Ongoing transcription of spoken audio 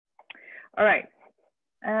All right.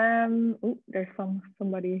 Ooh, there's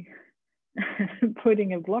somebody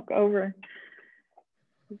putting a block over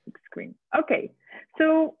the screen. Okay,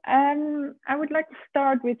 so I would like to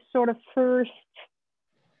start with sort of first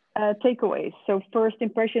takeaways. So first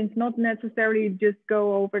impressions, not necessarily just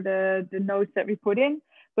go over the notes that we put in,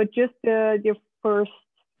 but just your first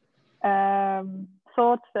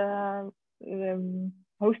thoughts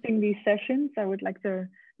hosting these sessions. I would like to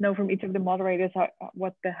know from each of the moderators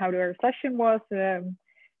how their session was. If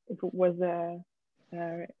it was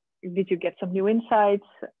did you get some new insights?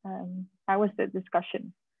 How was the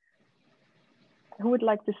discussion? Who would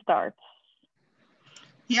like to start?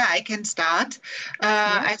 Yeah, I can start.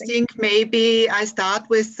 I think maybe I start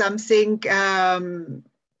with something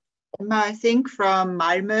I think from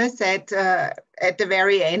Malmö said at the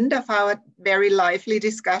very end of our very lively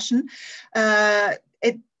discussion.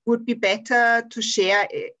 It would be better to share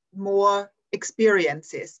more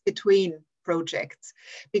experiences between projects,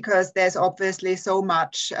 because there's obviously so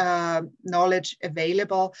much knowledge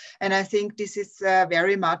available. And I think this is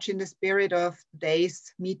very much in the spirit of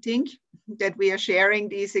today's meeting, that we are sharing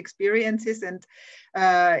these experiences, and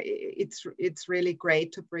it's really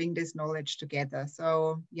great to bring this knowledge together.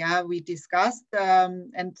 So yeah, we discussed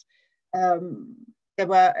and there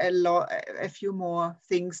were a few more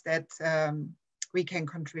things that we can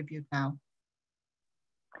contribute now.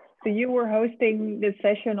 So you were hosting the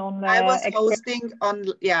session on I was hosting on,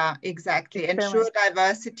 yeah, exactly. Ensure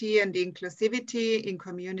diversity and inclusivity in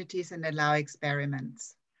communities and allow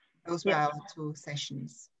experiments. Those were our 2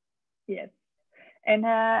 sessions. Yes. And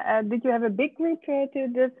did you have a big group to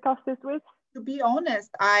discuss this with? To be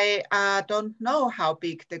honest, I don't know how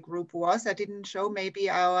big the group was. I didn't show, maybe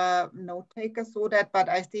our note taker saw that, but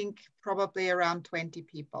I think probably around 20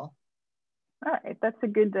 people. All right, that's a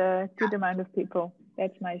good amount of people.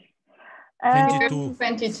 That's nice.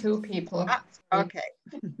 22 people. Ah, okay.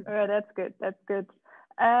 That's good. That's good.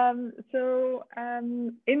 So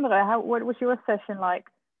Indra, what was your session like?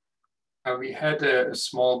 We had a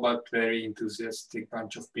small but very enthusiastic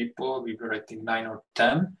bunch of people. We were, I think, 9 or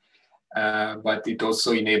 10, but it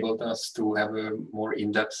also enabled us to have a more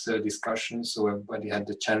in-depth discussion. So everybody had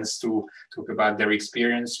the chance to talk about their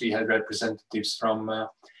experience. We had representatives from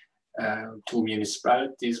 2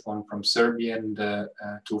 municipalities, one from Serbia and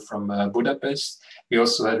 2 from Budapest. We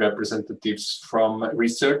also had representatives from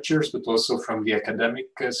researchers, but also from the academic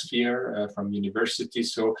sphere, from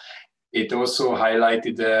universities. So it also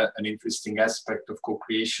highlighted an interesting aspect of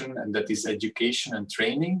co-creation, and that is education and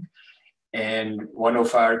training. And one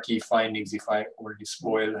of our key findings, if I already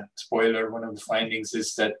spoiler, one of the findings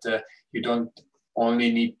is that you don't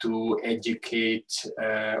only need to educate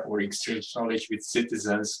or exchange knowledge with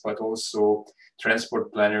citizens, but also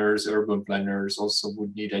transport planners, urban planners also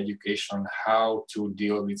would need education on how to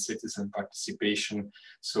deal with citizen participation,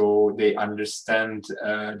 so they understand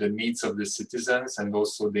the needs of the citizens, and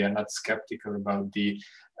also they are not skeptical about the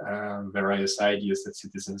various ideas that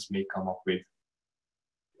citizens may come up with.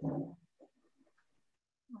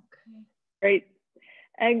 Okay, great.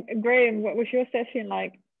 And Graham, what was your session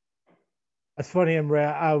like? That's funny,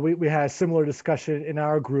 Andrea. We had a similar discussion in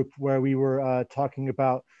our group where we were talking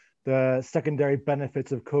about the secondary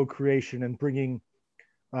benefits of co-creation and bringing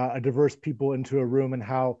a diverse people into a room, and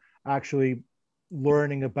how actually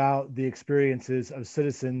learning about the experiences of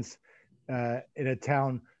citizens in a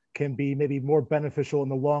town can be maybe more beneficial in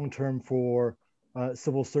the long term for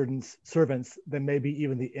civil servants than maybe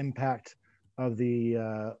even the impact of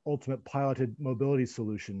the ultimate piloted mobility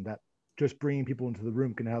solution, that just bringing people into the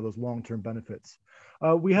room can have those long-term benefits.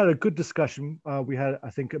 We had a good discussion. We had,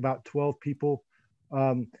 I think, about 12 people.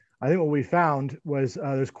 I think what we found was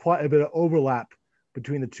there's quite a bit of overlap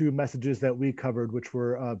between the 2 messages that we covered, which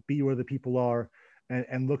were be where the people are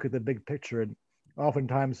and look at the big picture. And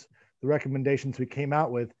oftentimes the recommendations we came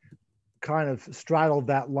out with kind of straddled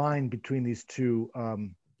that line between these 2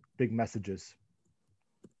 big messages.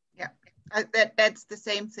 Yeah, that's the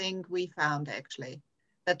same thing we found, actually,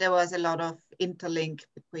 that there was a lot of interlink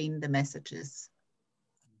between the messages.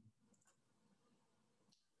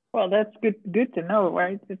 Well, that's good to know,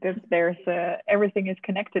 right? That there's everything is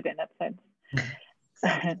connected in that sense.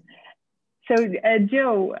 So,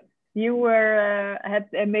 Joe, you were had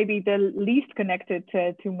maybe the least connected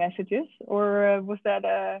 2 messages, or was that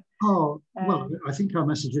a? Well, I think our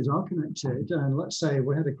messages are connected, and let's say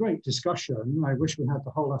we had a great discussion. I wish we had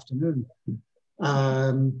the whole afternoon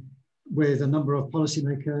with a number of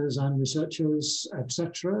policymakers and researchers,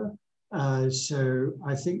 etc. So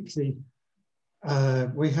I think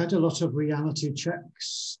we had a lot of reality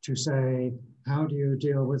checks to say, how do you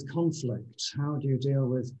deal with conflict? How do you deal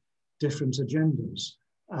with different agendas?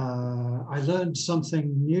 I learned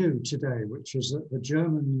something new today, which is that the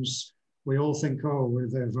Germans, we all think, oh,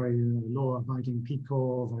 they're very law-abiding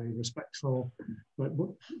people, very respectful, but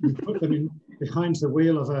we put them in behind the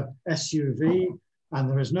wheel of a SUV, and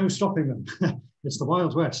there is no stopping them. It's the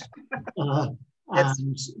Wild West.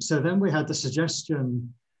 And so then we had the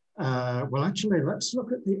suggestion, well, actually, let's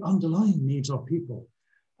look at the underlying needs of people.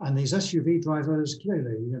 And these SUV drivers,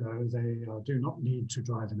 clearly, they do not need to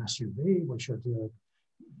drive an SUV. We should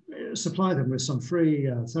supply them with some free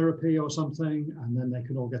therapy or something, and then they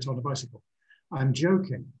can all get on a bicycle. I'm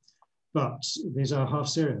joking, but these are half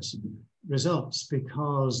serious results,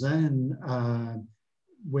 because then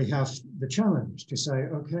we have the challenge to say,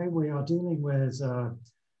 okay, we are dealing with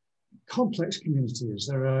complex communities.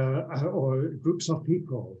 There are, or groups of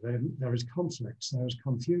people. There is conflict, there is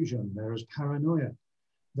confusion, there is paranoia.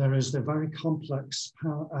 There is the very complex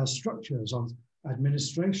structures of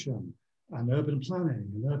administration and urban planning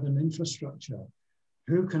and urban infrastructure.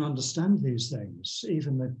 Who can understand these things?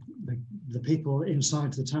 Even the people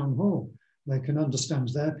inside the town hall, they can understand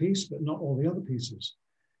their piece, but not all the other pieces.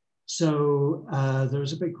 So there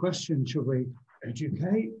is a big question: should we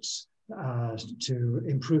educate to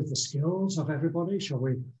improve the skills of everybody? Shall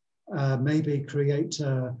we maybe create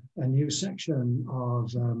a new section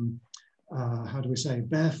of how do we say,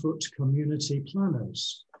 barefoot community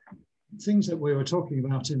planners? Things that we were talking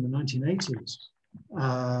about in the 1980s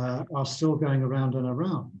are still going around and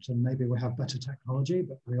around. And maybe we have better technology,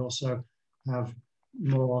 but we also have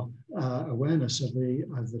more awareness of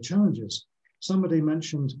the challenges. Somebody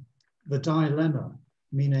mentioned the dilemma,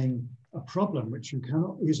 meaning a problem which you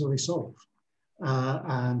cannot easily solve.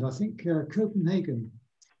 And I think Copenhagen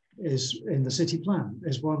is, in the city plan,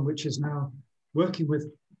 is one which is now working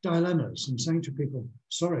with dilemmas and saying to people,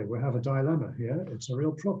 sorry, we have a dilemma here. It's a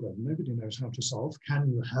real problem. Nobody knows how to solve. Can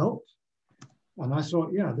you help? And I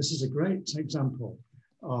thought, yeah, this is a great example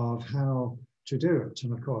of how to do it.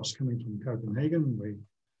 And of course, coming from Copenhagen, we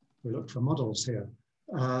look for models here.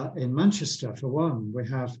 In Manchester, for one, we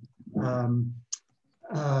have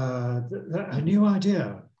a new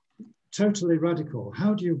idea, totally radical.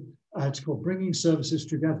 How do you, it's called bringing services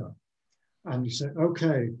together. And you say,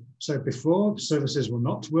 okay, so before services were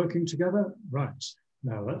not working together, right,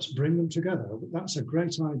 now let's bring them together. That's a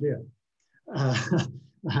great idea.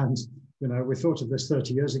 And, we thought of this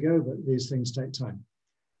 30 years ago, but these things take time.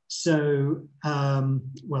 So,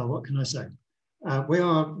 well, what can I say?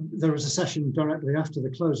 There was a session directly after the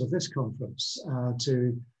close of this conference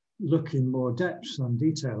to look in more depth and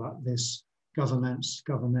detail at this governance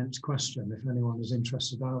question. If anyone is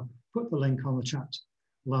interested, I'll put the link on the chat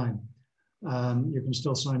line. You can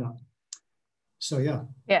still sign up. So yeah.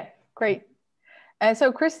 Yeah, great.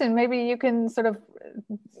 So Kristen, maybe you can sort of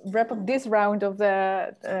wrap up this round of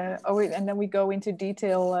the, and then we go into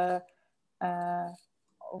detail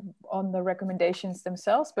on the recommendations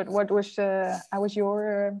themselves. But what was how was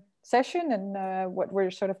your session, and what were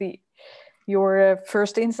sort of your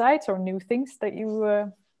first insights or new things that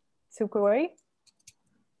you took away?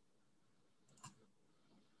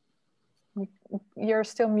 You're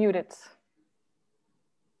still muted.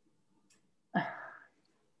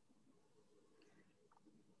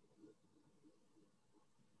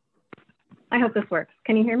 I hope this works.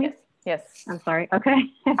 Can you hear me? Yes. I'm sorry.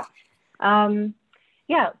 Okay.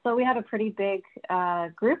 Yeah, so we had a pretty big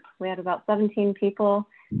group. We had about 17 people.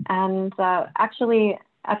 And actually,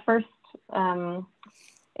 at first,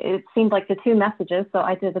 it seemed like the two messages. So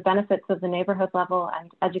I did the benefits of the neighborhood level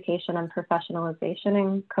and education and professionalization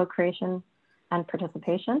in co-creation and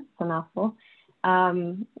participation. It's a mouthful.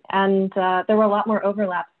 And there were a lot more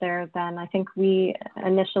overlaps there than I think we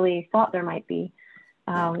initially thought there might be.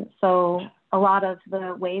 So a lot of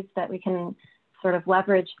the ways that we can sort of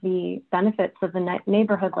leverage the benefits of the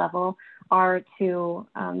neighborhood level are to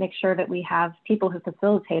make sure that we have people who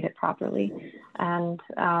facilitate it properly, and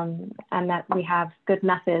that we have good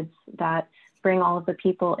methods that bring all of the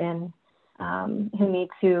people in who need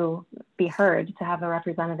to be heard, to have a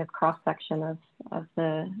representative cross-section of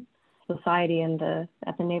the society and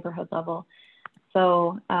at the neighborhood level.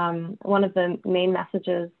 So one of the main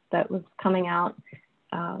messages that was coming out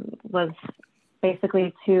was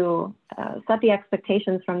basically to set the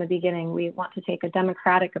expectations from the beginning. We want to take a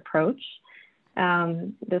democratic approach.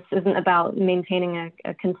 This isn't about maintaining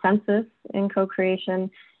a consensus in co-creation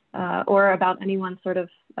or about anyone sort of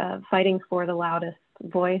fighting for the loudest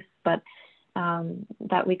voice, but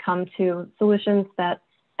that we come to solutions that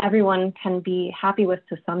everyone can be happy with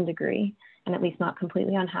to some degree, and at least not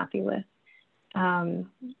completely unhappy with.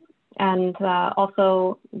 And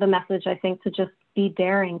also the message, I think, to just be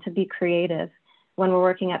daring, to be creative. when we're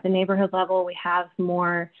working at the neighborhood level, we have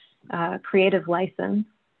more creative license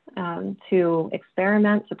to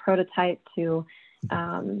experiment, to prototype, to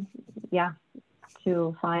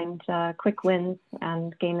to find quick wins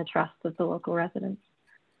and gain the trust of the local residents.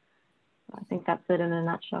 I think that's it in a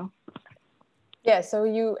nutshell. Yeah, so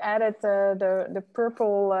you added the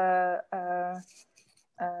purple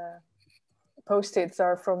Post-its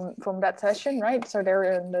are from that session, right? So they're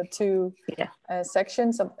in the two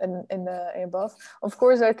sections in the above. Of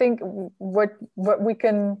course, I think what we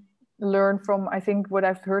can learn from, I think what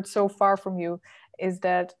I've heard so far from you is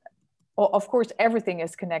that, of course, everything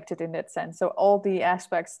is connected in that sense. So all the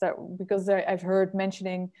aspects that, because I've heard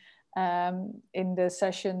mentioning in the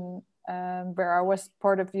session where I was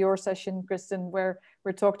part of your session, Kristen, where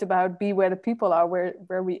we talked about be where the people are,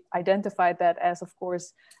 where we identified that as, of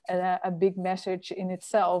course, a big message in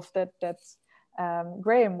itself that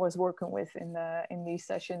Graham was working with in these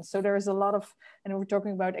sessions. So there's a lot of, and we're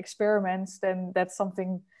talking about experiments, then that's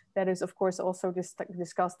something that is, of course, also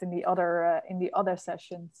discussed in the other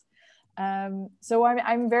sessions. So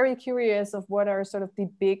I'm very curious of what are sort of the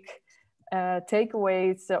big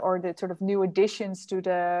takeaways or the sort of new additions to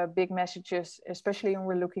the big messages, especially when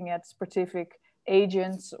we're looking at specific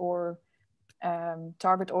agents or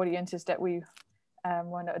target audiences that we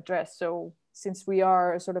want to address. So since we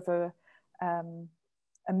are sort of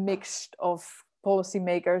a mix of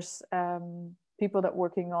policymakers, people that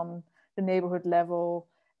working on the neighborhood level,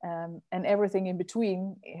 and everything in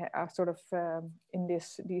between are sort of in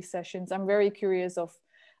these sessions. I'm very curious of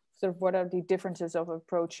sort of what are the differences of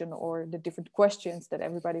approach and or the different questions that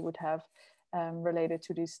everybody would have related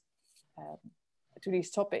to these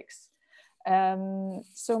topics.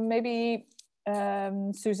 So maybe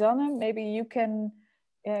Susanne, maybe you can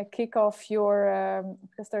kick off your,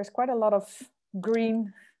 because there's quite a lot of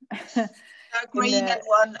green. Green and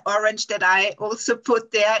one orange that I also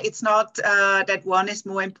put there. It's not that one is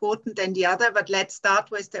more important than the other, but let's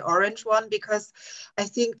start with the orange one, because I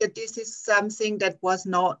think that this is something that was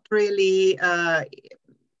not really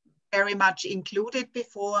very much included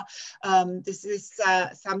before. This is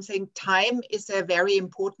something, time is a very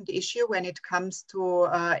important issue when it comes to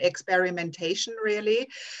experimentation, really.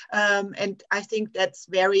 And I think that's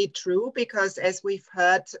very true, because as we've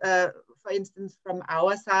heard, for instance, from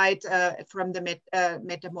our side, from the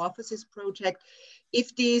Metamorphosis project,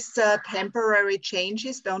 if these temporary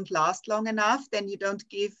changes don't last long enough, then you don't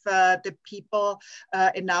give the people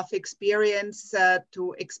enough experience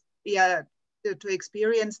to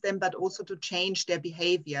experience them, but also to change their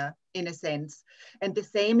behavior in a sense. And the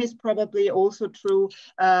same is probably also true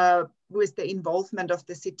with the involvement of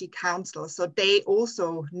the city council. So they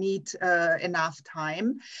also need enough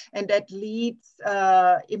time. And that leads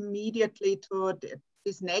immediately to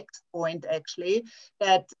this next point, actually,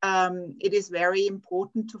 that it is very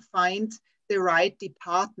important to find the right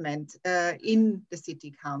department in the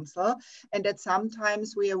city council, and that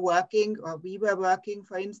sometimes we are working, or we were working,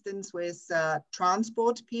 for instance, with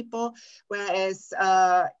transport people, whereas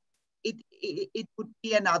it would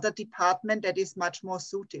be another department that is much more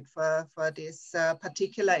suited for this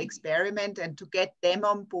particular experiment, and to get them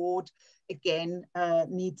on board again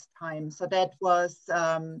needs time. So that was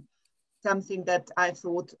something that I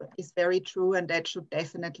thought is very true, and that should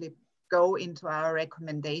definitely go into our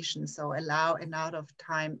recommendations. So allow enough of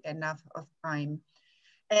time.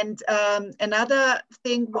 And another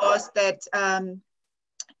thing was that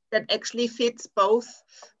that actually fits both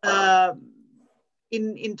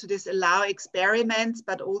into this allow experiments,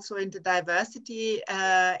 but also in the diversity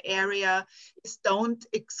area, is don't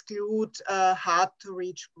exclude hard to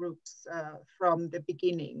reach groups from the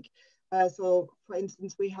beginning. So, for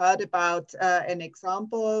instance, we heard about an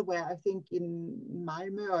example where I think in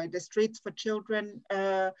Malmö, or the Streets for Children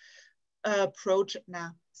project,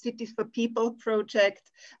 now Cities for People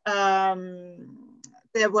project,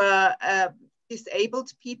 there were disabled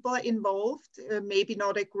people involved, maybe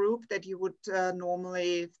not a group that you would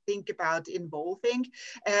normally think about involving,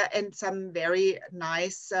 and some very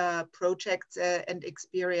nice projects and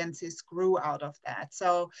experiences grew out of that.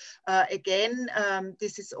 So again,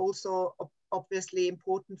 this is also obviously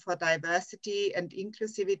important for diversity and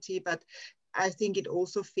inclusivity, but I think it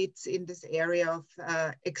also fits in this area of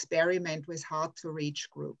experiment with hard to reach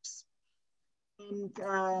groups. And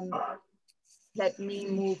let me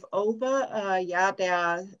move over. Yeah,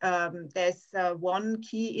 there's one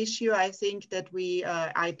key issue I think that we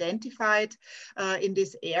identified in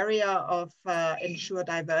this area of ensure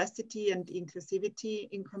diversity and inclusivity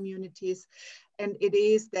in communities. And it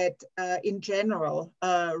is that in general,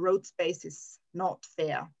 road space is not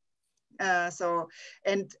fair.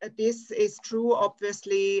 And this is true,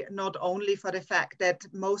 obviously, not only for the fact that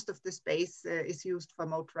most of the space is used for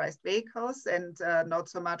motorized vehicles and not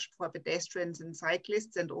so much for pedestrians and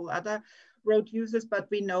cyclists and all other road users, but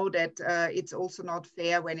we know that it's also not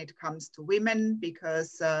fair when it comes to women,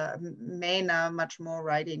 because men are much more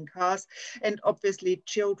riding cars, and obviously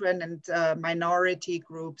children and minority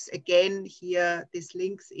groups. Again, here this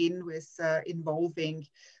links in with involving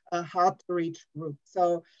hard to reach groups.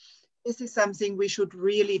 So this is something we should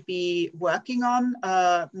really be working on,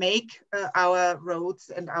 make our roads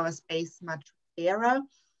and our space much fairer.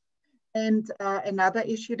 And another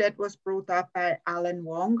issue that was brought up by Alan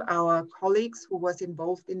Wong, our colleagues who was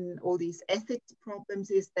involved in all these ethics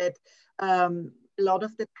problems, is that a lot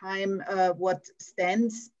of the time what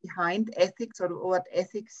stands behind ethics, or what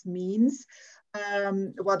ethics means,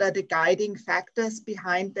 what are the guiding factors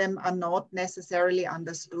behind them, are not necessarily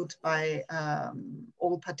understood by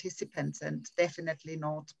all participants, and definitely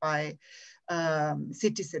not by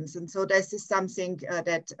citizens. And so this is something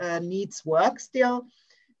that needs work still.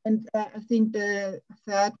 And I think the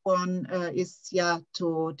third one is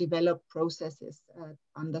to develop processes,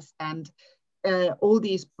 understand all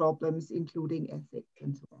these problems, including ethics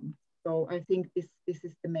and so on. So I think this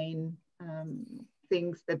is the main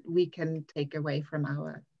things that we can take away from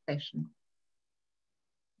our session.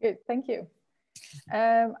 Good, thank you.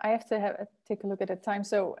 I have to take a look at the time.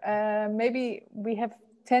 So maybe we have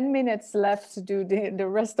 10 minutes left to do the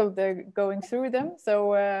rest of the going through them.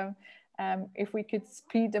 So if we could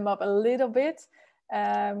speed them up a little bit.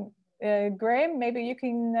 Graham, maybe you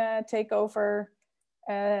can take over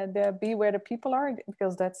the Be Where the People Are,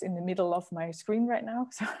 because that's in the middle of my screen right now.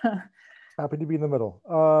 So. Happy to be in the middle.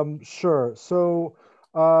 Sure. So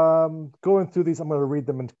going through these, I'm going to read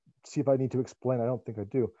them and see if I need to explain. I don't think I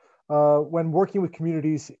do. When working with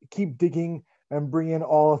communities, keep digging and bring in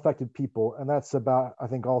all affected people. And that's about, I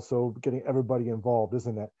think, also getting everybody involved,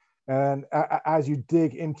 isn't it? And as you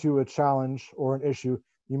dig into a challenge or an issue,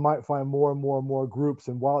 you might find more and more and more groups.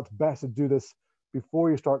 And while it's best to do this before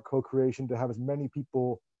you start co-creation, to have as many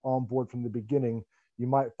people on board from the beginning, you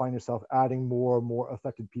might find yourself adding more and more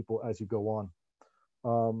affected people as you go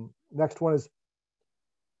on. Next one is,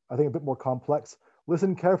 I think, a bit more complex.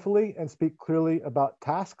 Listen carefully and speak clearly about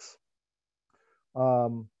tasks.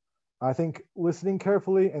 I think listening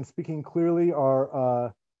carefully and speaking clearly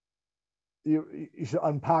are, you should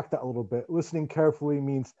unpack that a little bit. Listening carefully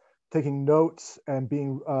means taking notes and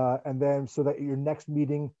being, and then so that at your next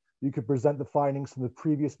meeting, you can present the findings from the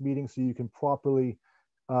previous meeting, so you can properly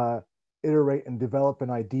iterate and develop an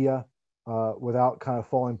idea without kind of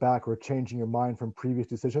falling back or changing your mind from previous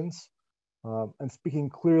decisions. And speaking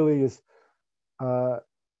clearly is not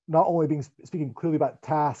only speaking clearly about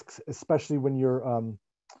tasks, especially when you're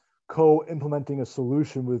co-implementing a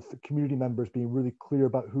solution with community members, being really clear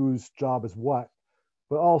about whose job is what,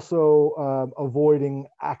 but also avoiding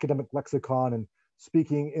academic lexicon and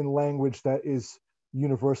speaking in language that is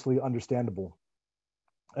universally understandable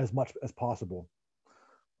as much as possible.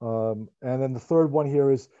 And then the third one here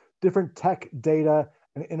is different tech, data,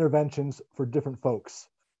 and interventions for different folks.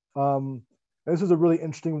 This is a really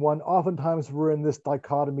interesting one. Oftentimes we're in this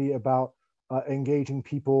dichotomy about engaging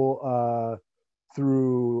people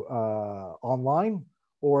through online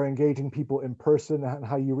or engaging people in person and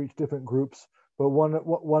how you reach different groups. But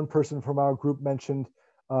one person from our group mentioned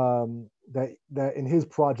that in his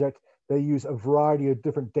project, they use a variety of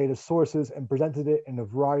different data sources and presented it in a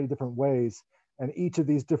variety of different ways. And each of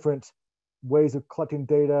these different ways of collecting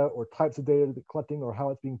data or types of data to be collecting or how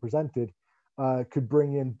it's being presented could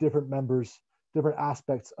bring in different members, different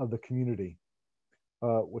aspects of the community,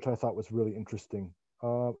 which I thought was really interesting.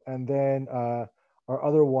 And then our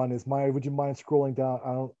other one is Meia, would you mind scrolling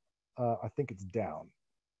down? I think it's down.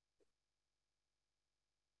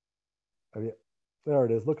 Oh, yeah. There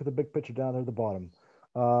it is. Look at the big picture down there at the bottom.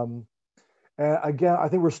 And again, I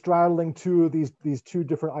think we're straddling these two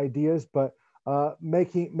different ideas, but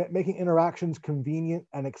making interactions convenient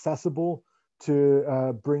and accessible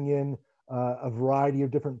to bring in a variety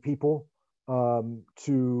of different people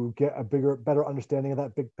to get a better understanding of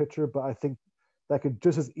that big picture. But I think that could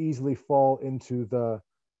just as easily fall into the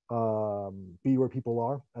Be Where People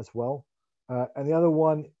Are as well. And the other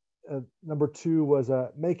one, number 2, was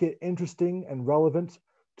make it interesting and relevant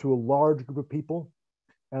to a large group of people.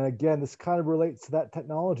 And again, this kind of relates to that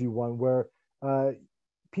technology one where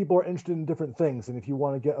people are interested in different things. And if you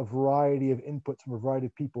want to get a variety of inputs from a variety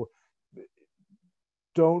of people,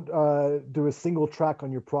 don't do a single track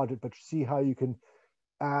on your project, but see how you can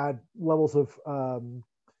add levels of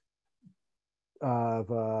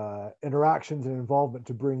interactions and involvement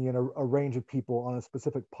to bring in a range of people on a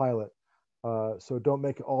specific pilot. So don't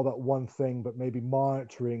make it all that one thing, but maybe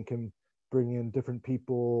monitoring can bring in different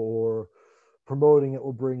people, or promoting it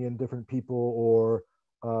will bring in different people, or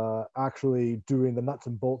actually doing the nuts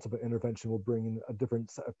and bolts of an intervention will bring in a different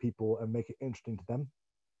set of people and make it interesting to them.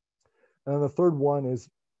 And then the third one is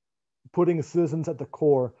putting citizens at the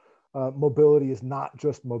core. Mobility is not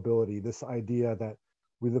just mobility. This idea that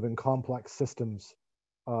we live in complex systems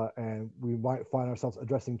and we might find ourselves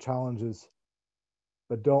addressing challenges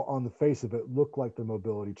that don't, on the face of it, look like they're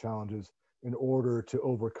mobility challenges in order to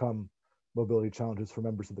overcome mobility challenges for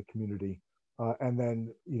members of the community. And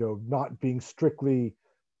then, not being strictly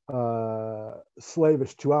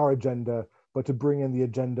slavish to our agenda, but to bring in the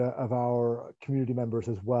agenda of our community members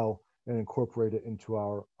as well and incorporate it into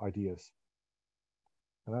our ideas.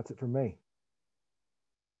 And that's it from me.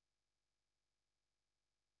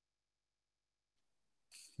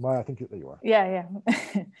 Meia, I think there you are. Yeah.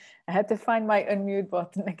 I had to find my unmute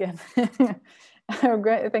button again. Oh,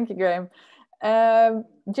 great. Thank you, Graham.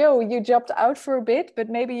 Joe, you dropped out for a bit, but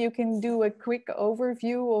maybe you can do a quick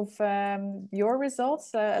overview of your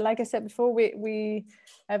results. Like I said before, we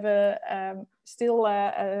have still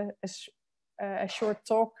a short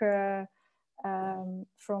talk from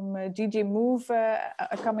GG Move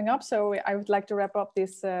coming up. So I would like to wrap up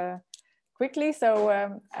this quickly.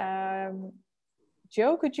 So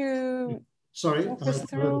Joe, could you talk us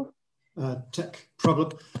through? Tech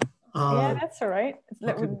problem. Yeah, that's all right.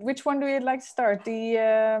 Okay. Which one do you like to start?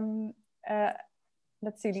 The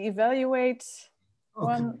let's see, the evaluate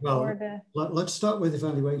one, well, or the. Let's start with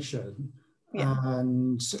evaluation. Yeah.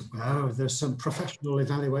 And there's some professional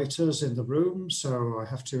evaluators in the room, so I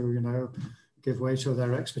have to, give way to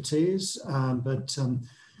their expertise. But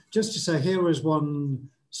just to say, here is one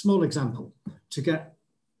small example to get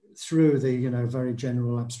through the, very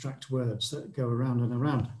general abstract words that go around and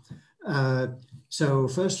around. So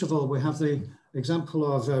first of all, we have the example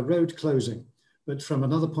of road closing, but from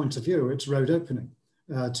another point of view, it's road opening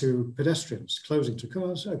to pedestrians, closing to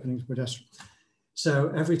cars, opening to pedestrians.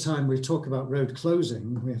 So every time we talk about road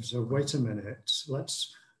closing, we have to wait a minute,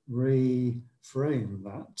 let's reframe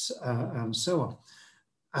that and so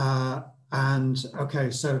on. And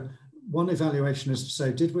okay, so one evaluation is to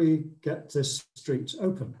say, did we get this street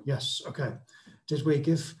open? Yes, okay.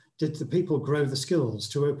 Did the people grow the skills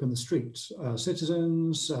to open the street?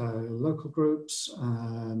 Citizens, local groups,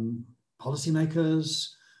 policymakers,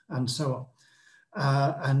 and so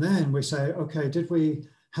on. And then we say, okay, did we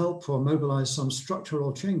help or mobilize some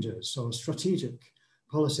structural changes or strategic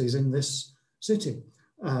policies in this city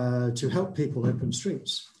to help people open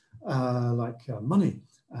streets, like money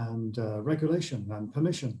and regulation and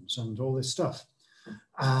permissions and all this stuff?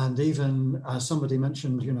 And even somebody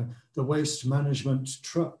mentioned, the waste management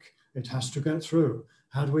truck, it has to get through.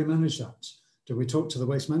 How do we manage that? Do we talk to the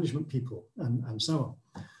waste management people and so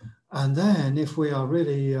on? And then if we are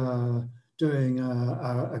really doing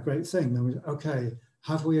a great thing, then okay,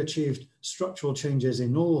 have we achieved structural changes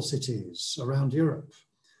in all cities around Europe?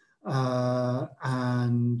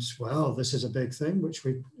 And well, this is a big thing, which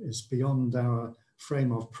is beyond our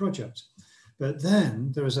frame of project. But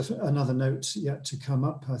then there is another note yet to come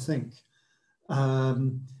up, I think.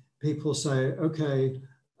 People say, okay,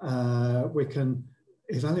 we can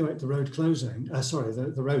evaluate the road closing,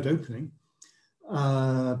 the road opening,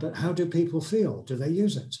 but how do people feel? Do they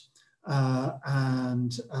use it?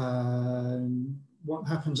 And what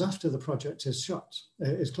happens after the project is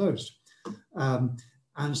closed?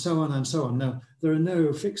 And so on and so on. Now, there are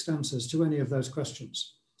no fixed answers to any of those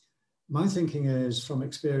questions. My thinking is, from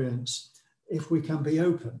experience, if we can be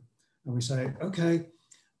open and we say, okay,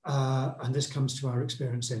 and this comes to our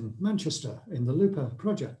experience in Manchester, in the Looper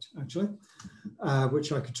project, actually,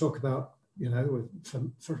 which I could talk about,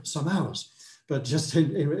 for some hours, but just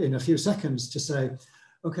in a few seconds to say,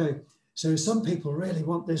 okay, so some people really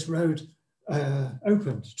want this road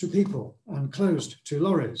opened to people and closed to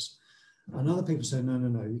lorries. And other people say,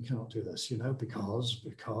 no, you cannot do this,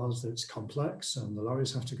 because it's complex and the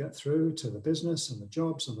lorries have to get through to the business and the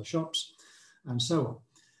jobs and the shops and so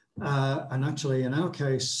on. And actually, in our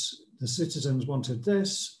case, the citizens wanted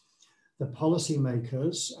this. The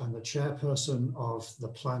policymakers and the chairperson of the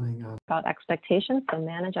planning and about expectations, so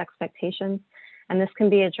manage expectations. And this can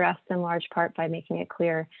be addressed in large part by making it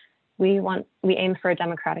clear we aim for a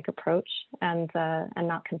democratic approach and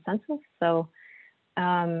not consensus. So,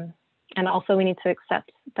 and also we need to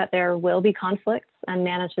accept that there will be conflicts and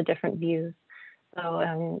manage the different views.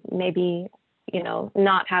 So maybe,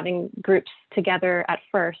 not having groups together at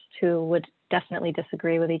first who would definitely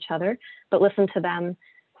disagree with each other, but listen to them,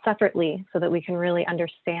 separately so that we can really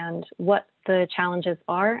understand what the challenges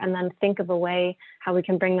are and then think of a way how we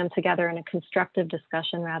can bring them together in a constructive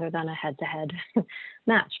discussion rather than a head-to-head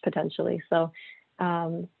match potentially. So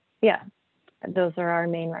yeah, those are our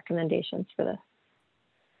main recommendations for this.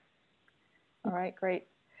 All right, great.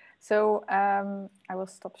 So I will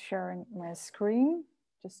stop sharing my screen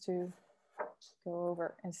just to go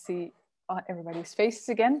over and see everybody's faces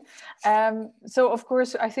again. So of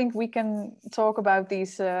course, I think we can talk about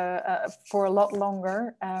these for a lot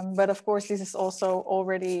longer, but of course, this is also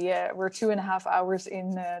already, we're 2.5 hours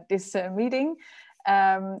in this meeting.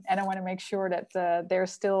 And I want to make sure that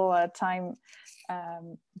there's still time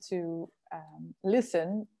to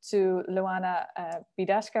listen to Luana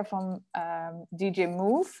Bidaska from DJ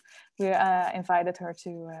Move. We invited her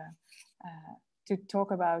to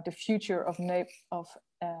talk about the future of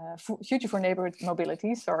future for neighborhood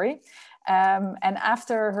mobility, sorry. And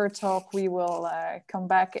after her talk, we will come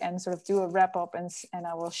back and sort of do a wrap up, and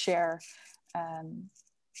I will share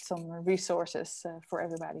some resources for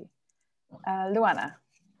everybody. Luana.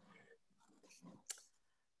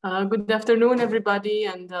 Good afternoon, everybody,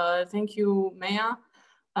 and thank you, Meia,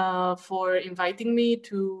 for inviting me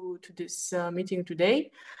to this meeting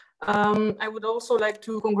today. I would also like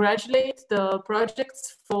to congratulate the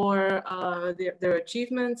projects for their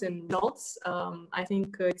achievements and results. I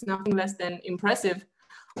think it's nothing less than impressive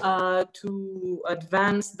to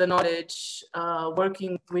advance the knowledge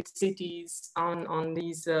working with cities on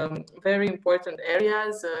these very important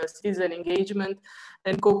areas. Citizen engagement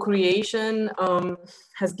and co-creation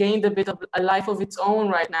has gained a bit of a life of its own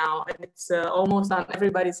right now, and it's almost on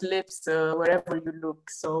everybody's lips wherever you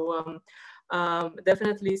look. So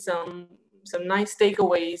definitely some nice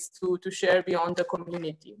takeaways to share beyond the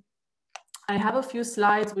community. I have a few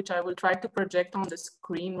slides which I will try to project on the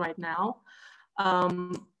screen right now.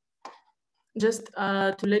 Just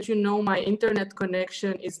to let you know, my internet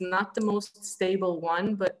connection is not the most stable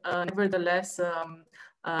one, but nevertheless,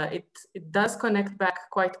 it does connect back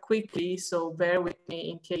quite quickly. So bear with me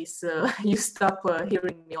in case you stop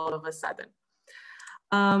hearing me all of a sudden.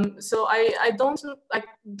 So I don't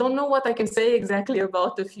know what I can say exactly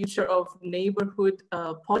about the future of neighborhood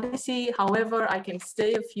policy. However, I can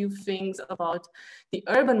say a few things about the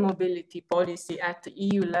urban mobility policy at the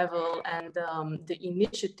EU level and the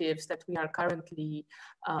initiatives that we are currently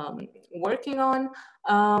working on.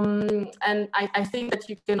 And I think that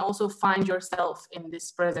you can also find yourself in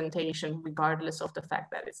this presentation, regardless of the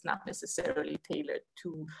fact that it's not necessarily tailored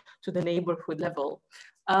to the neighborhood level.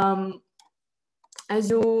 As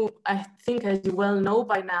you well know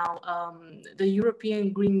by now, the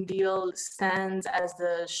European Green Deal stands as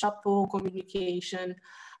the chapeau communication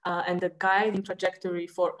and the guiding trajectory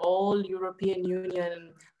for all European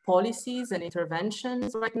Union policies and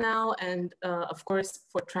interventions right now, and of course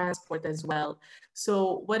for transport as well.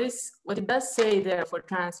 So what it does say there for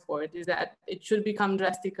transport is that it should become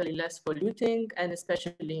drastically less polluting, and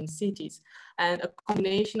especially in cities. And a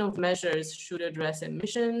combination of measures should address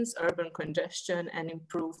emissions, urban congestion, and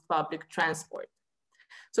improve public transport.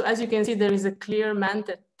 So as you can see, there is a clear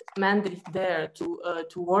mandate there to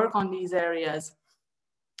work on these areas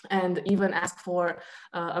and even ask for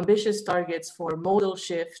ambitious targets for modal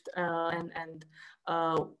shift and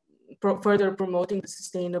further promoting the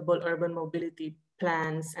sustainable urban mobility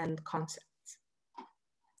plans and concepts.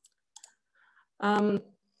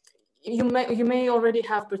 You may already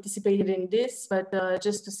have participated in this, but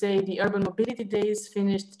just to say, the Urban Mobility Days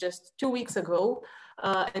finished just 2 weeks ago.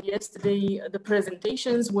 And yesterday, the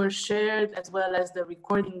presentations were shared as well as the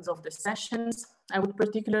recordings of the sessions. I would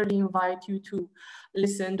particularly invite you to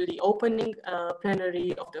listen to the opening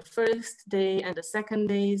plenary of the first day and the second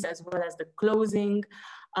days, as well as the closing.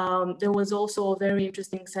 There was also a very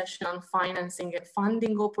interesting session on financing and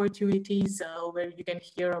funding opportunities, where you can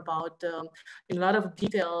hear about, in a lot of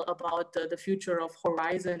detail, about the future of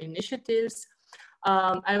Horizon initiatives.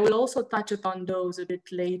 I will also touch upon those a bit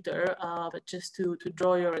later, but just to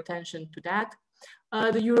draw your attention to that.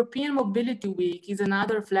 The European Mobility Week is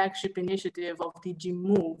another flagship initiative of DG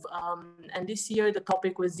Move, and this year the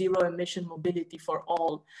topic was zero emission mobility for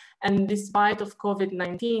all. And despite of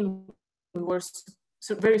COVID-19, we were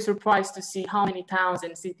very surprised to see how many towns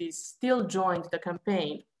and cities still joined the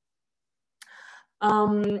campaign.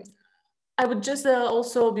 I would just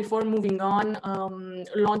also, before moving on,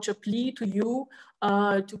 launch a plea to you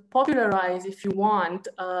to popularize, if you want,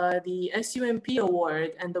 the SUMP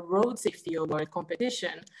award and the road safety award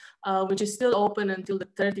competition, which is still open until the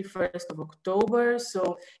 31st of October.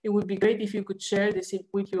 So it would be great if you could share this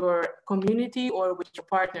with your community or with your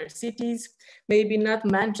partner cities, maybe not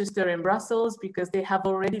Manchester and Brussels, because they have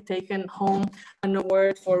already taken home an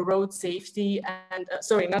award for road safety and,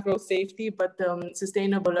 sorry, not road safety, but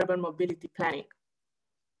sustainable urban mobility planning.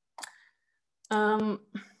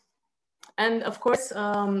 And of course,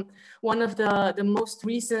 one of the most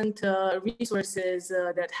recent resources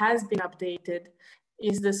that has been updated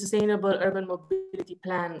is the Sustainable Urban Mobility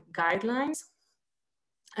Plan guidelines.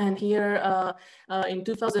 And here in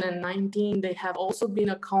 2019, they have also been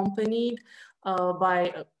accompanied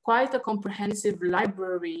by quite a comprehensive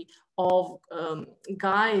library of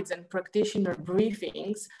guides and practitioner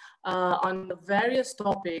briefings on the various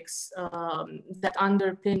topics that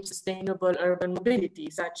underpin sustainable urban mobility,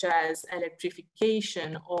 such as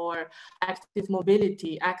electrification or active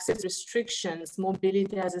mobility, access restrictions,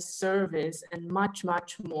 mobility as a service, and much,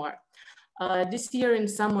 much more. This year in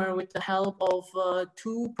summer, with the help of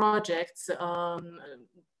 2 projects,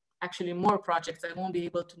 actually more projects, I won't be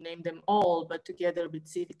able to name them all, but together with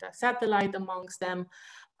Civitas Satellite amongst them,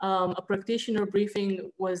 a practitioner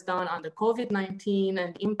briefing was done on the COVID-19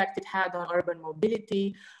 and the impact it had on urban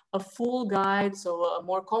mobility. A full guide, so a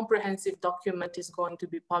more comprehensive document, is going to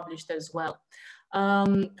be published as well.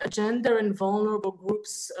 A gender and vulnerable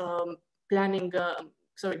groups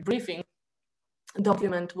briefing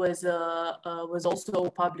document was also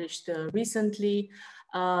published recently,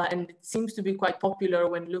 and it seems to be quite popular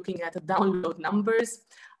when looking at the download numbers.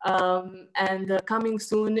 Coming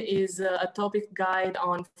soon is a topic guide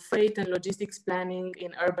on freight and logistics planning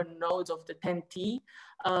in urban nodes of the 10T,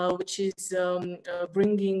 which is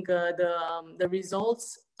bringing the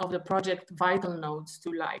results of the project Vital Nodes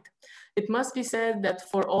to light. It must be said that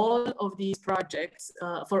for all of these projects,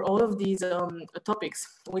 for all of these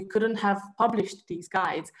topics, we couldn't have published these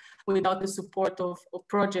guides without the support of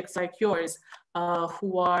projects like yours,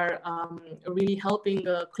 who are really helping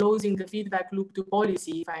closing the feedback loop to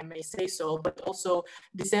policy, if I may say so, but also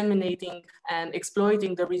disseminating and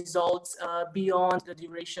exploiting the results beyond the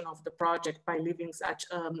duration of the project by leaving such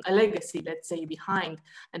a legacy, let's say, behind,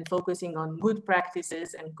 and focusing on good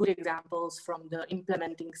practices and good examples from the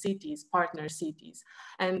implementing cities, partner cities.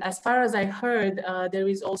 And as far as I heard, there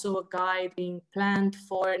is also a guide being planned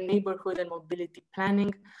for neighborhood and mobility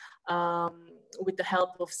planning, with the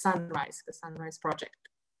help of Sunrise, the Sunrise project.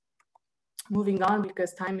 Moving on,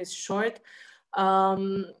 because time is short, we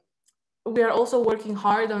are also working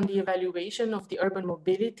hard on the evaluation of the urban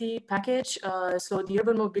mobility package. So the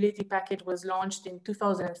urban mobility package was launched in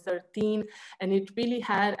 2013, and it really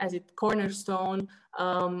had as its cornerstone,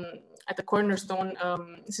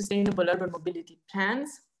 sustainable urban mobility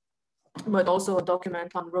plans, but also a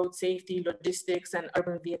document on road safety, logistics, and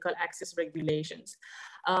urban vehicle access regulations.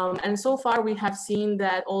 And so far we have seen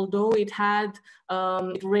that although it had,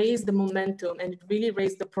 it raised the momentum and it really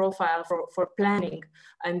raised the profile for planning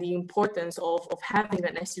and the importance of having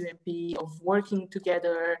an SUMP, of working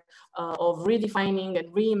together, of redefining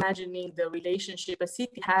and reimagining the relationship a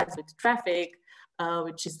city has with traffic,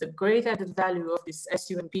 which is the great added value of this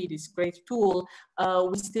SUMP, this great tool.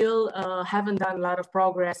 We still haven't done a lot of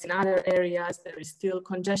progress in other areas. There is still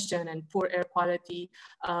congestion and poor air quality.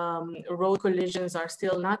 Road collisions are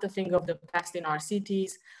still not a thing of the past in our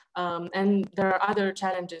cities. And there are other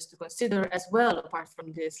challenges to consider as well, apart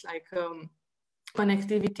from this, like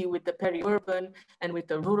connectivity with the peri-urban and with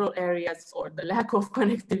the rural areas, or the lack of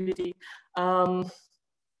connectivity.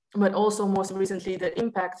 But also most recently, the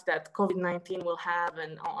impact that COVID-19 will have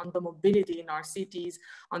on the mobility in our cities,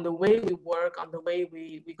 on the way we work, on the way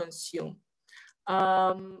we consume.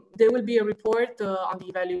 There will be a report on the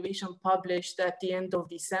evaluation published at the end of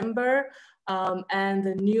December, and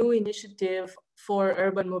the new initiative for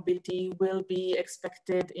urban mobility will be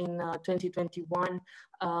expected in 2021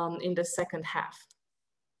 in the second half.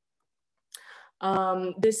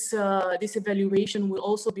 This evaluation will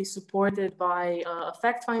also be supported by a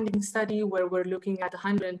fact-finding study where we're looking at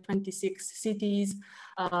 126 cities,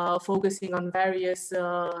 focusing on various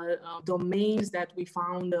domains that we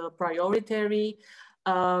found priority,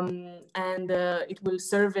 and it will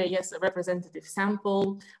survey, yes, a representative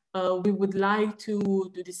sample. We would like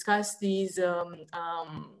to discuss these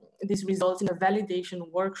results in a validation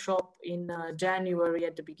workshop in January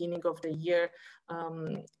at the beginning of the year,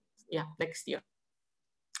 next year.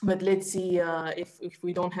 But let's see if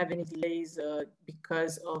we don't have any delays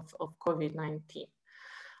because of COVID-19.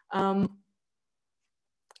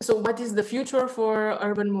 So what is the future for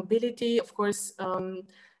urban mobility? Of course,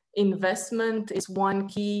 investment is one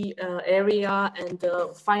key area, and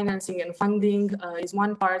financing and funding is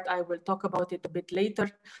one part. I will talk about it a bit later.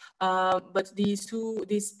 But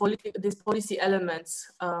these policy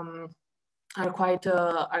elements are quite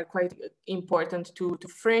important to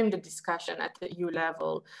frame the discussion at the EU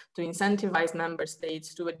level, to incentivize member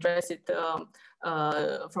states to address it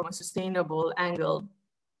from a sustainable angle.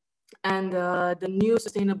 And the new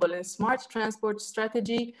sustainable and smart transport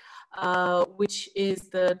strategy, which is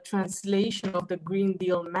the translation of the Green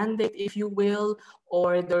Deal mandate, if you will,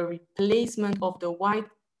 or the replacement of the white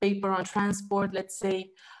paper on transport, let's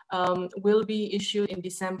say, will be issued in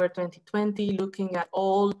December 2020, looking at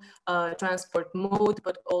all transport mode,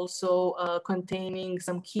 but also containing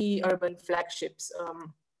some key urban flagships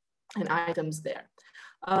and items there.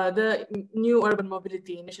 The new urban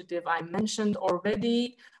mobility initiative I mentioned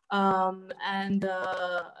already,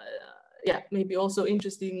 yeah, maybe also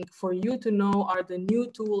interesting for you to know are the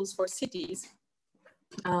new tools for cities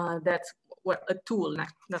that were a tool,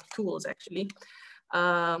 not tools actually.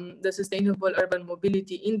 The sustainable urban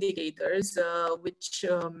mobility indicators, which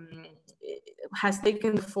has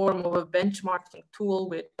taken the form of a benchmarking tool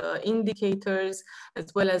with indicators,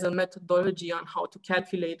 as well as a methodology on how to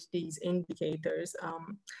calculate these indicators.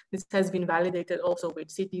 This has been validated also with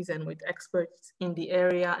cities and with experts in the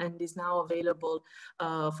area, and is now available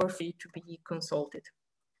for free to be consulted.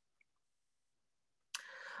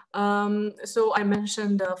 So I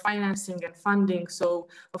mentioned financing and funding. So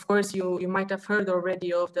of course, you might have heard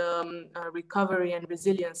already of the Recovery and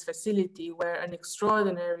Resilience Facility, where an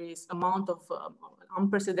extraordinary amount of,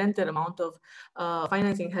 unprecedented amount of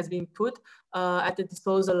financing has been put at the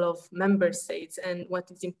disposal of member states. And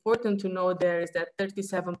what is important to know there is that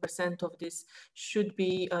 37% of this should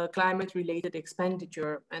be climate-related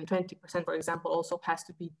expenditure, and 20%, for example, also has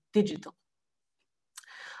to be digital.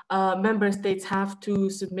 Member states have to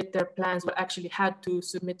submit their plans, or actually had to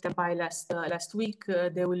submit them by last week.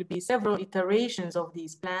 There will be several iterations of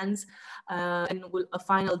these plans, and a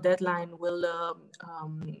final deadline will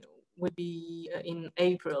be in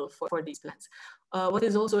April for these plans. What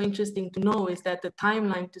is also interesting to know is that the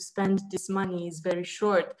timeline to spend this money is very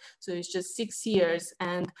short. So it's just 6 years,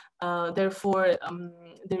 and therefore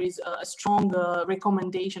there is a strong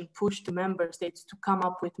recommendation pushed to member states to come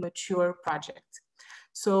up with mature projects.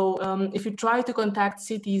 So if you try to contact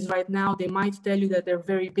cities right now, they might tell you that they're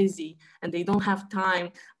very busy and they don't have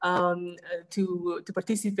time to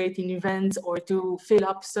participate in events or to fill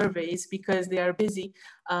up surveys, because they are busy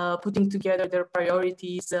putting together their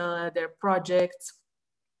priorities, their projects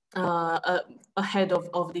ahead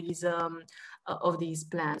of these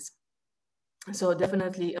plans. So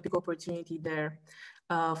definitely a big opportunity there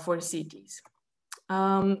for cities.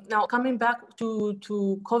 Now coming back to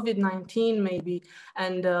COVID-19 maybe,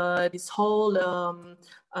 and this whole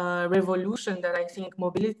revolution that I think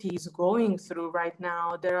mobility is going through right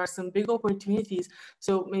now, there are some big opportunities.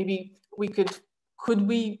 So maybe could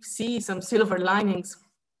we see some silver linings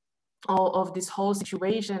of this whole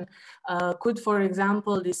situation? Could, for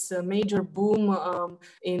example, this major boom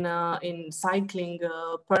in cycling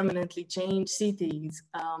permanently change cities?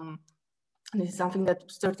 This is something that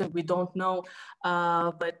certainly we don't know,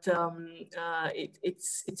 but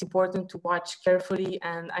it's important to watch carefully.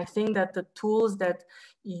 And I think that the tools that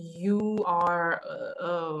you are,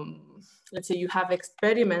 let's say you have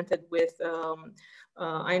experimented with,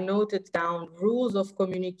 I noted down rules of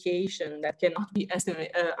communication that cannot be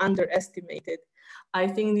underestimated. I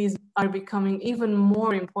think these are becoming even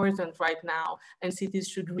more important right now, and cities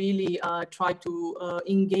should really try to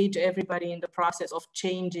engage everybody in the process of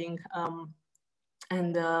changing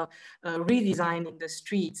and redesigning the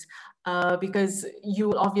streets, because you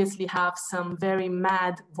will obviously have some very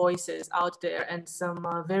mad voices out there and some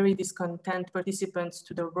very discontent participants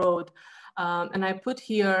to the road. And I put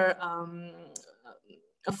here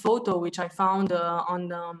a photo which I found on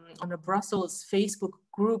a Brussels Facebook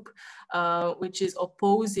group, which is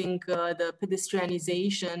opposing the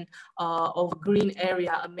pedestrianization of a green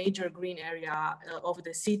area, a major green area of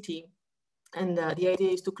the city. And the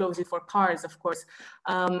idea is to close it for cars, of course.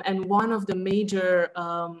 And one of the major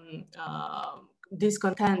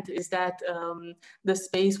discontent is that the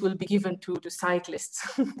space will be given to the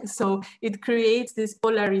cyclists. So it creates this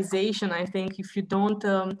polarization, I think, if you don't,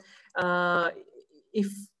 if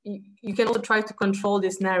you can also try to control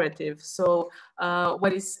this narrative. So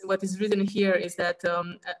what is written here is that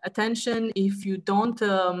attention, if you don't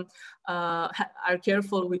are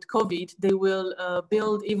careful with COVID, they will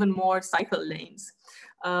build even more cycle lanes.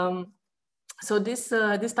 So this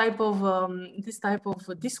type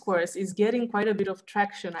of discourse is getting quite a bit of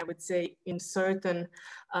traction, I would say, in certain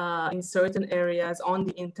areas on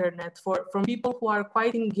the internet from people who are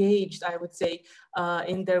quite engaged, I would say,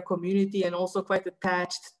 in their community, and also quite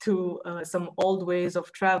attached to some old ways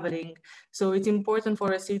of traveling. So it's important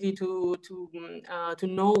for a city to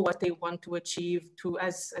know what they want to achieve, to,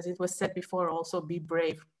 as it was said before, also be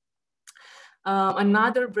brave.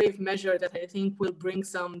 Another brave measure that I think will bring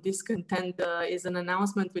some discontent is an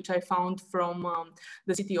announcement which I found from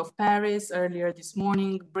the city of Paris earlier this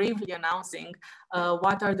morning, bravely announcing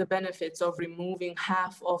what are the benefits of removing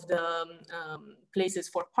half of the places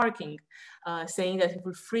for parking, saying that it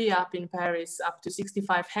will free up in Paris up to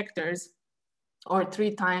 65 hectares, or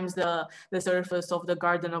 3 times the surface of the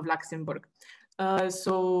Garden of Luxembourg.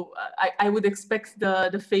 So I would expect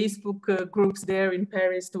the Facebook groups there in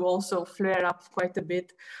Paris to also flare up quite a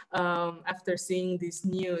bit after seeing this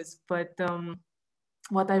news. But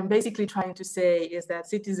what I'm basically trying to say is that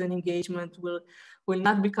citizen engagement will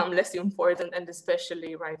not become less important, and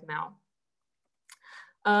especially right now.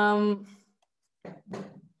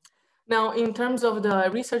 Now, in terms of the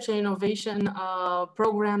research and innovation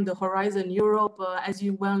program, the Horizon Europe, as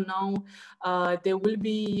you well know, there will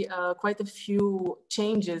be quite a few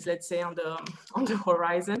changes, let's say, on the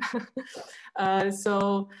horizon.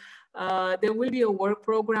 So there will be a work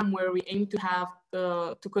program where we aim to have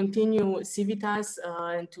to continue Civitas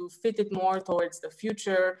and to fit it more towards the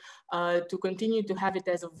future, to continue to have it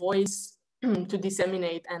as a voice to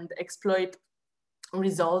disseminate and exploit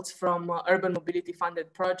results from urban mobility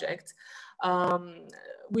funded projects.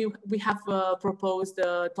 We have proposed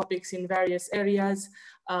topics in various areas.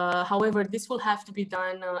 However, this will have to be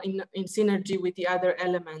done in synergy with the other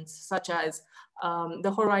elements, such as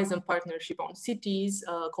the Horizon Partnership on Cities,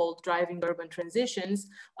 called Driving Urban Transitions,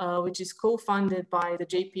 which is co-funded by the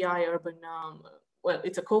JPI Urban, well,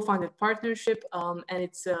 it's a co-funded partnership, and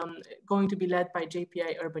it's going to be led by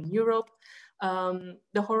JPI Urban Europe.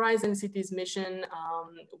 The Horizon Cities mission,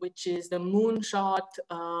 which is the moonshot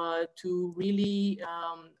to really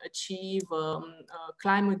achieve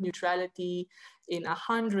climate neutrality in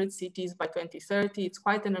 100 cities by 2030. It's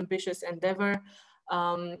quite an ambitious endeavor.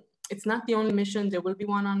 It's not the only mission. There will be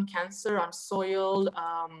one on cancer, on soil,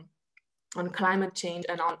 on climate change,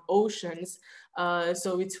 and on oceans.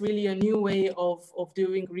 So it's really a new way of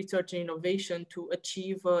doing research and innovation to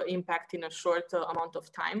achieve impact in a short amount of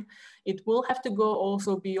time. It will have to go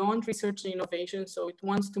also beyond research and innovation. So it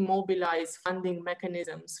wants to mobilize funding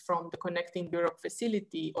mechanisms from the Connecting Europe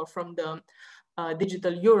facility or from the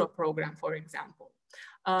Digital Europe program, for example.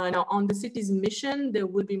 Now, on the city's mission, there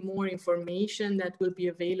will be more information that will be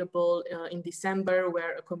available in December,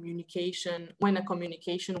 when a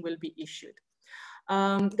communication will be issued.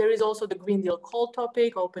 There is also the Green Deal call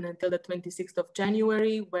topic, open until the 26th of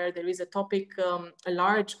January, where there is a topic,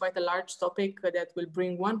 quite a large topic that will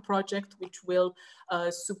bring one project which will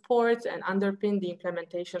support and underpin the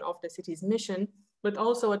implementation of the city's mission, but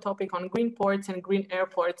also a topic on green ports and green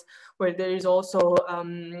airports, where there is also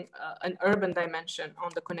an urban dimension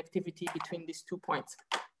on the connectivity between these 2 points.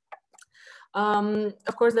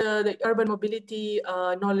 Of course, the urban mobility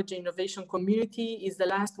knowledge and innovation community is the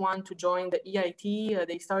last one to join the EIT.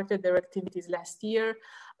 They started their activities last year.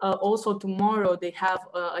 Also tomorrow, they have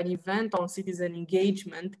an event on citizen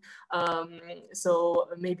engagement. So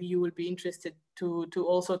maybe you will be interested to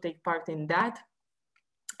also take part in that.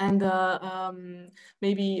 And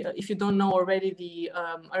maybe if you don't know already the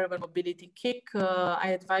Urban Mobility Kick, I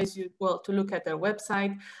advise you, well, to look at their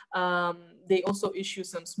website. They also issue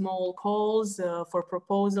some small calls for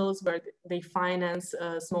proposals where they finance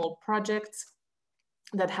small projects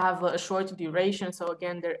that have a short duration. So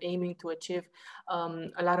again, they're aiming to achieve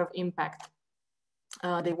a lot of impact.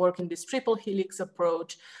 They work in this triple helix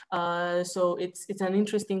approach. So it's an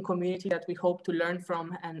interesting community that we hope to learn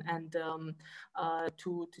from and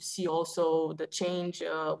to see also the change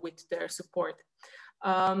with their support.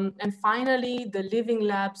 And finally, the living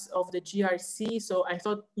labs of the GRC. So I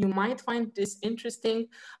thought you might find this interesting.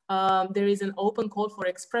 There is an open call for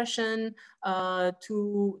expression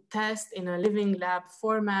to test in a living lab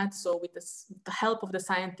format. So with the help of the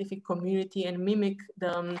scientific community and mimic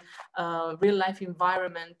the real life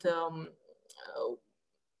environment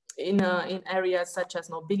in areas such as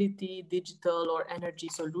mobility, digital, or energy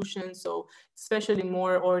solutions. So especially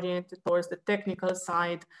more oriented towards the technical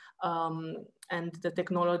side and the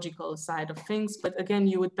technological side of things. But again,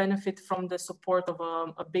 you would benefit from the support of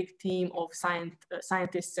a big team of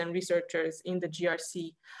scientists and researchers in the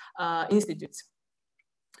GRC institutes.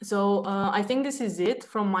 So I think this is it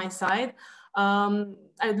from my side.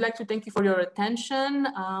 I'd like to thank you for your attention.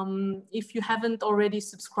 If you haven't already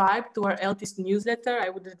subscribed to our LTIS newsletter, I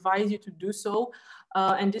would advise you to do so.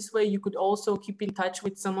 And this way you could also keep in touch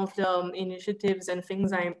with some of the initiatives and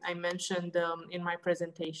things I mentioned in my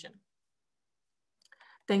presentation.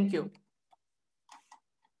 Thank you.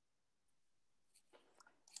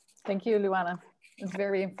 Thank you, Luana. It's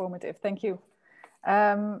very informative. Thank you.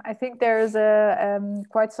 I think there's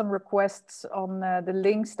quite some requests on the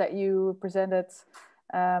links that you presented,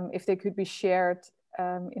 if they could be shared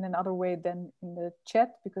in another way than in the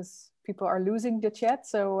chat, because people are losing the chat.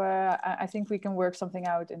 So I think we can work something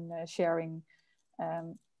out in sharing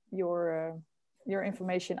your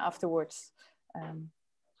information afterwards.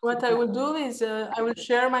 What I will do is I will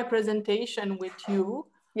share my presentation with you.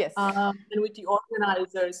 Yes. And with the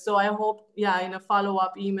organizers. So I hope, yeah, in a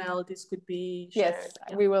follow-up email, this could be shared. Yes,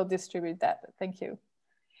 yeah. we will distribute that. Thank you.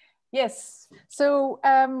 Yes, so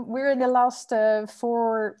we're in the last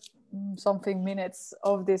 4 something minutes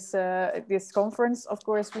of this this conference. Of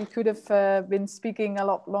course, we could have been speaking a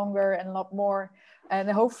lot longer and a lot more. And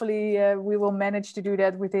hopefully we will manage to do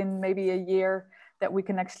that within maybe a year, that we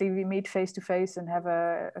can actually meet face-to-face and have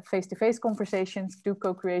a face-to-face conversations, do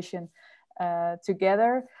co-creation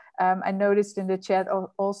together. I noticed in the chat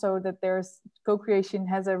also that there's co-creation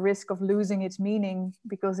has a risk of losing its meaning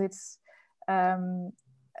because it's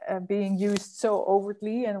being used so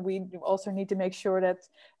overtly, and we also need to make sure that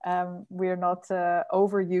we're not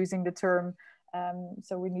overusing the term.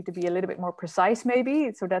 So we need to be a little bit more precise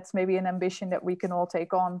maybe. So that's maybe an ambition that we can all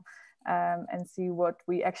take on and see what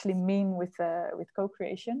we actually mean with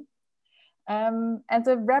co-creation. And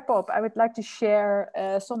to wrap up, I would like to share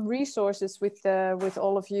some resources with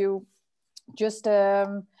all of you. Just,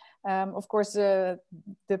 of course, the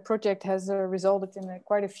project has resulted in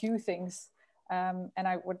quite a few things. And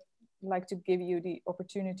I would like to give you the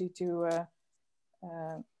opportunity to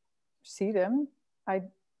see them. I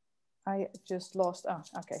just lost,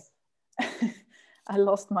 okay. I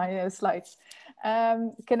lost my slides.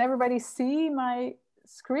 Can everybody see my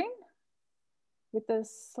screen with the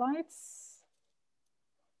slides?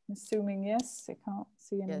 Assuming yes, I can't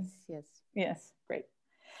see any. Yes, great.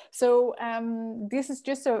 So this is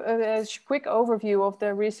just a quick overview of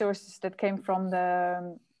the resources that came from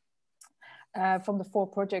the 4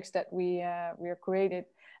 projects that we are created.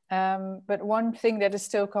 But one thing that is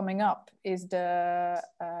still coming up is the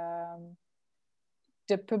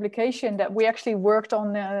publication that we actually worked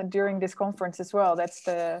on during this conference as well. That's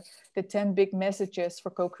the 10 big messages for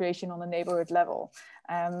co-creation on the neighborhood level.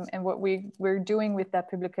 And what we're doing with that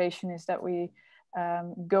publication is that we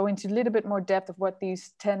go into a little bit more depth of what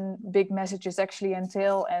these 10 big messages actually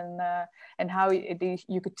entail, and how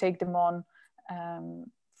you could take them on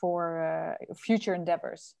for future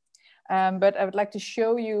endeavors. But I would like to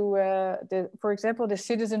show you, for example, the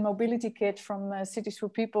Citizen Mobility Kit from Cities for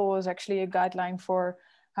People was actually a guideline for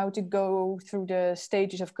how to go through the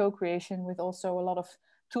stages of co-creation, with also a lot of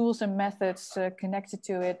tools and methods connected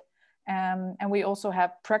to it. And we also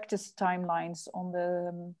have practice timelines on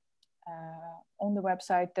the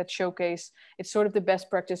website that showcase, it's sort of the best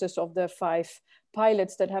practices of the 5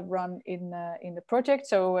 pilots that have run in the project.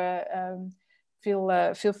 So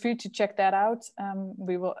feel free to check that out.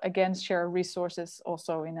 We will again share resources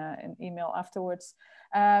also in an email afterwards.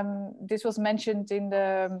 This was mentioned in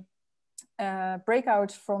the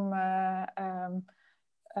breakout from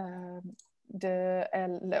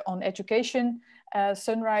on education.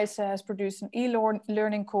 Sunrise has produced an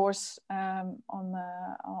e-learning course on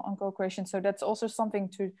co-creation. So that's also something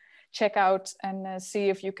to check out and see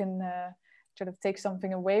if you can sort of take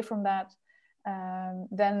something away from that.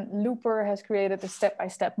 Then Looper has created a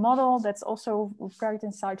step-by-step model that's also quite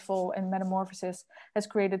insightful, and Metamorphosis has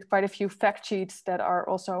created quite a few fact sheets that are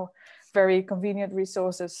also very convenient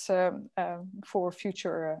resources for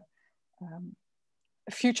future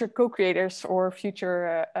co-creators or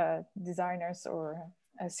future designers or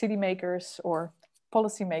city makers or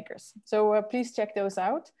policy makers. So please check those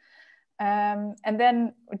out. And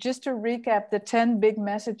then just to recap the 10 big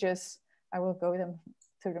messages, I will go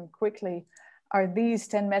through them quickly. Are these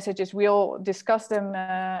 10 messages? We all discussed them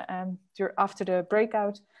after the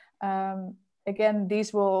breakout. Again,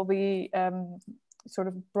 these will be sort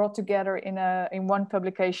of brought together in one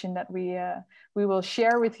publication that we will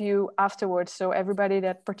share with you afterwards. So everybody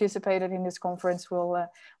that participated in this conference will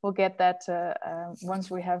get that once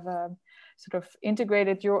we have sort of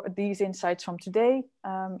integrated these insights from today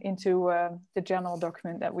into the general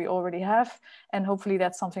document that we already have. And hopefully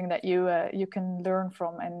that's something that you can learn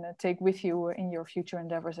from and take with you in your future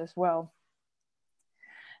endeavors as well.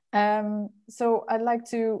 So I'd like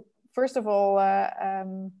to, first of all,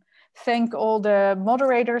 thank all the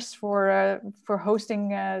moderators for hosting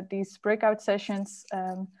these breakout sessions.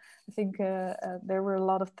 I think there were a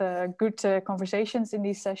lot of the good conversations in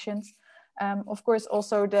these sessions. Of course,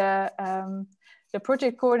 also the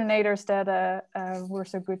project coordinators that were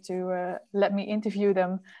so good to let me interview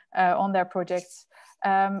them on their projects.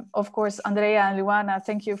 Of course, Andrea and Luana,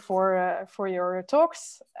 thank you for your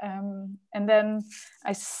talks. And then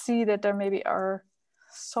I see that there maybe are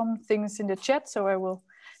some things in the chat, so I will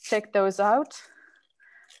check those out.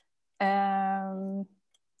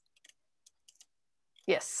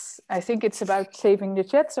 Yes, I think it's about saving the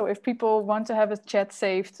chat. So if people want to have a chat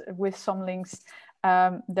saved with some links,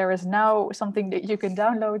 there is now something that you can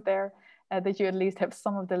download there, that you at least have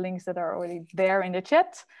some of the links that are already there in the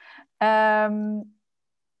chat. I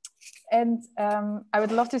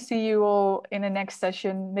would love to see you all in the next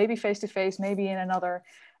session, maybe face-to-face, maybe in another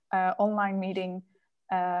online meeting.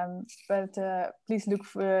 But please look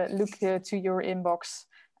to your inbox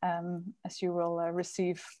as you will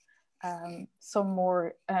receive some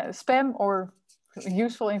more spam or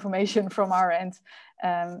useful information from our end.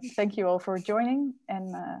 Thank you all for joining,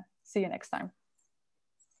 and see you next time.